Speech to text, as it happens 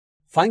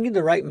Finding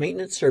the right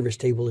maintenance service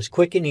table is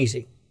quick and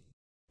easy.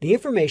 The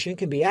information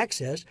can be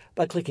accessed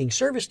by clicking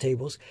Service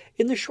Tables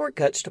in the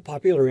Shortcuts to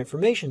Popular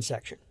Information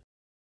section.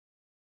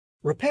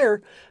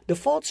 Repair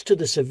defaults to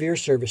the Severe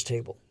Service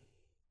Table.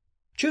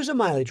 Choose a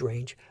mileage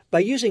range by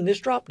using this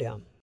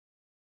drop-down.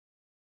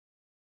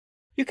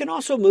 You can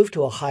also move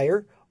to a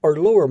higher or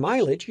lower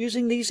mileage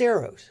using these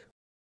arrows.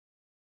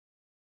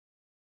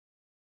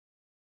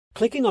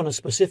 Clicking on a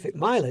specific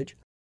mileage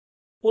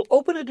will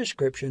open a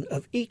description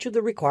of each of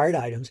the required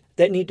items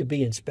that need to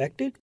be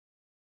inspected,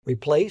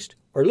 replaced,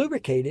 or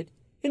lubricated,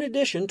 in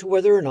addition to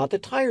whether or not the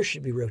tires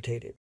should be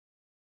rotated.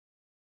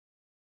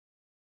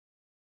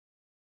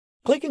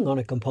 Clicking on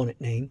a component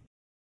name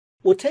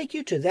will take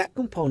you to that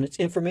component's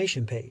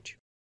information page.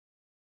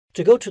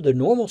 To go to the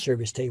normal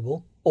service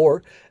table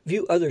or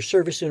view other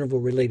service interval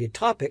related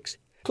topics,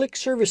 click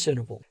Service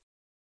Interval.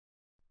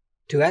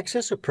 To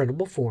access a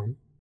printable form,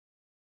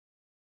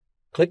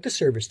 click the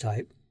service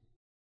type,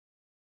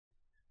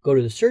 go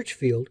to the search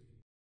field,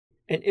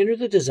 and enter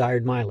the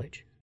desired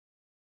mileage.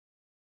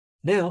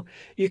 Now,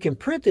 you can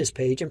print this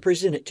page and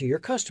present it to your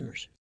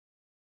customers,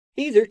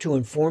 either to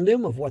inform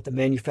them of what the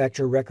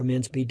manufacturer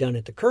recommends be done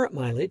at the current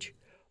mileage,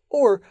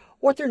 or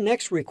what their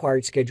next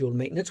required scheduled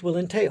maintenance will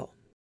entail.